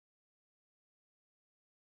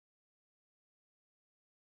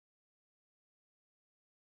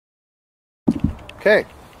Okay.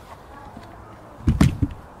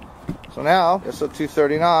 So now,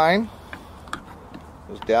 SO239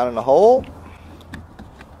 goes down in the hole.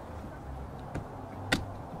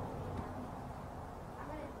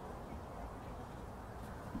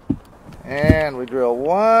 And we drill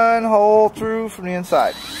one hole through from the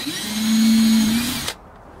inside.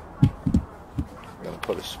 We're going to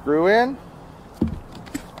put a screw in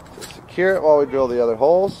to secure it while we drill the other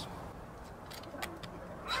holes.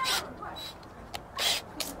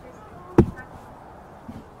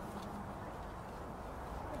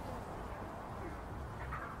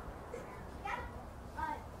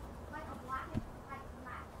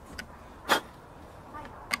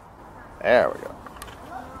 There we go.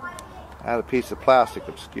 I had a piece of plastic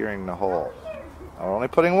obscuring the hole. I'm only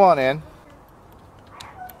putting one in,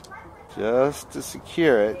 just to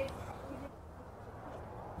secure it.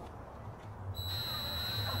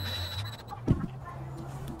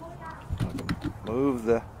 Move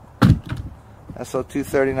the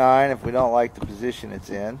SO239 if we don't like the position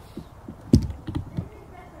it's in.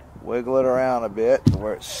 Wiggle it around a bit to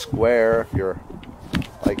where it's square if you're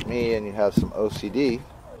like me and you have some OCD.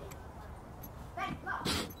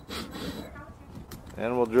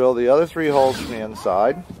 And we'll drill the other 3 holes from the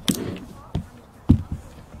inside.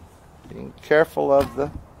 Being careful of the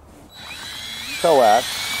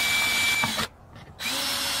coax.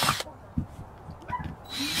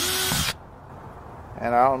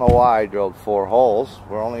 And I don't know why I drilled 4 holes.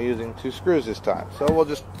 We're only using 2 screws this time. So we'll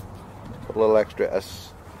just put a little extra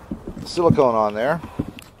silicone on there.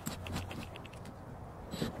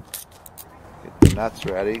 Get the nuts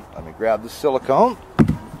ready. Let me grab the silicone.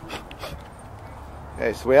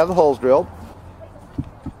 Okay, so we have the holes drilled.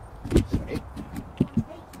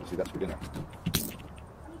 See that screwed in there.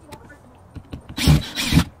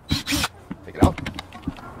 Take it out.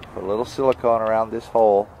 Put a little silicone around this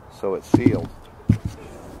hole so it's sealed.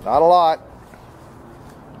 Not a lot,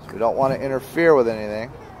 so we don't want to interfere with anything.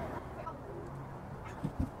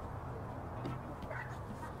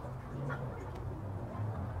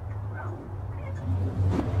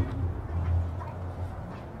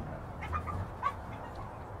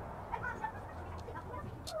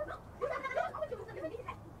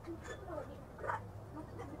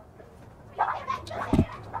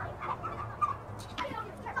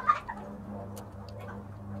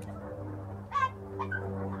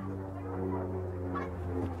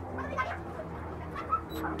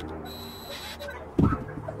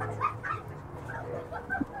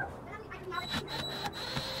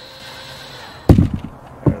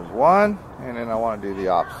 There's one, and then I want to do the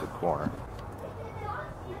opposite corner.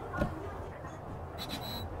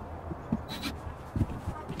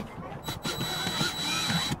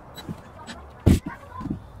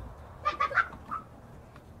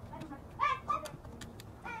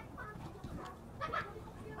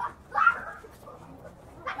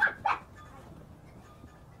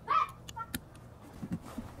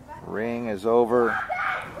 Ring is over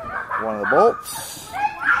one of the bolts.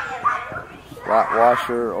 Flat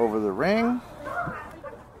washer over the ring.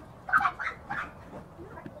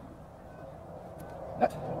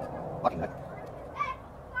 Nut. Locking nut.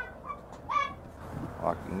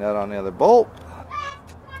 Locking nut on the other bolt.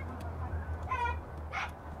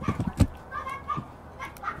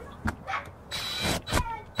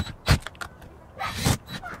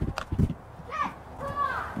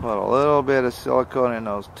 Put a little bit of silicone in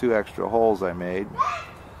those 2 extra holes I made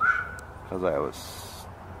because I was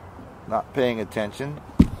not paying attention.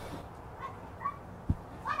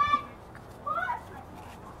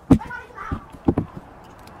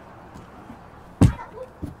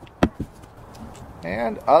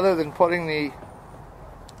 And other than putting the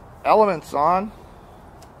elements on,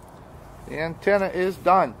 the antenna is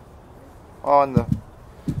done. Oh,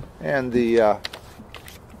 and the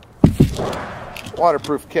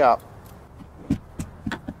waterproof cap.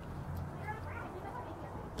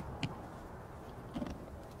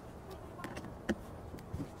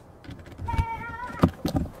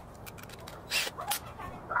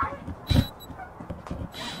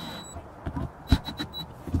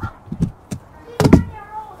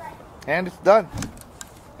 And it's done.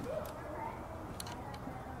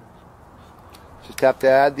 Just have to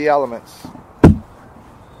add the elements.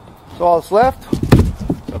 So all that's left,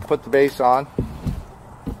 I'll put the base on,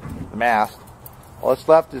 the mast. All that's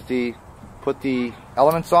left is to put the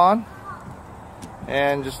elements on,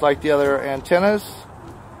 and just like the other antennas,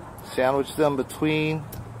 sandwich them between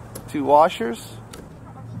 2 washers.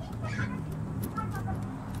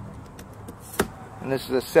 And this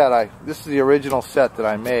is a set this is the original set that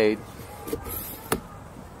I made.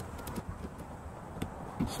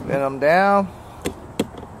 Spin them down,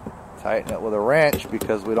 Tighten it with a wrench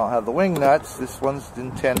because we don't have the wing nuts. This one's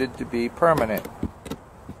intended to be permanent.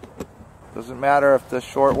 Doesn't matter if the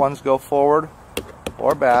short ones go forward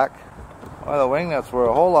or back. Well, the wing nuts were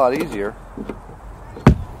a whole lot easier.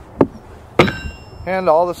 And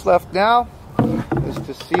all that's left now is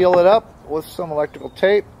to seal it up with some electrical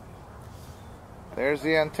tape. There's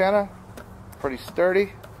the antenna, pretty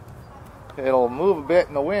sturdy. It'll move a bit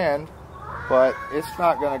in the wind, but it's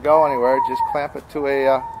not going to go anywhere. Just clamp it to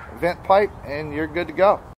a vent pipe and you're good to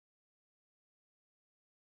go.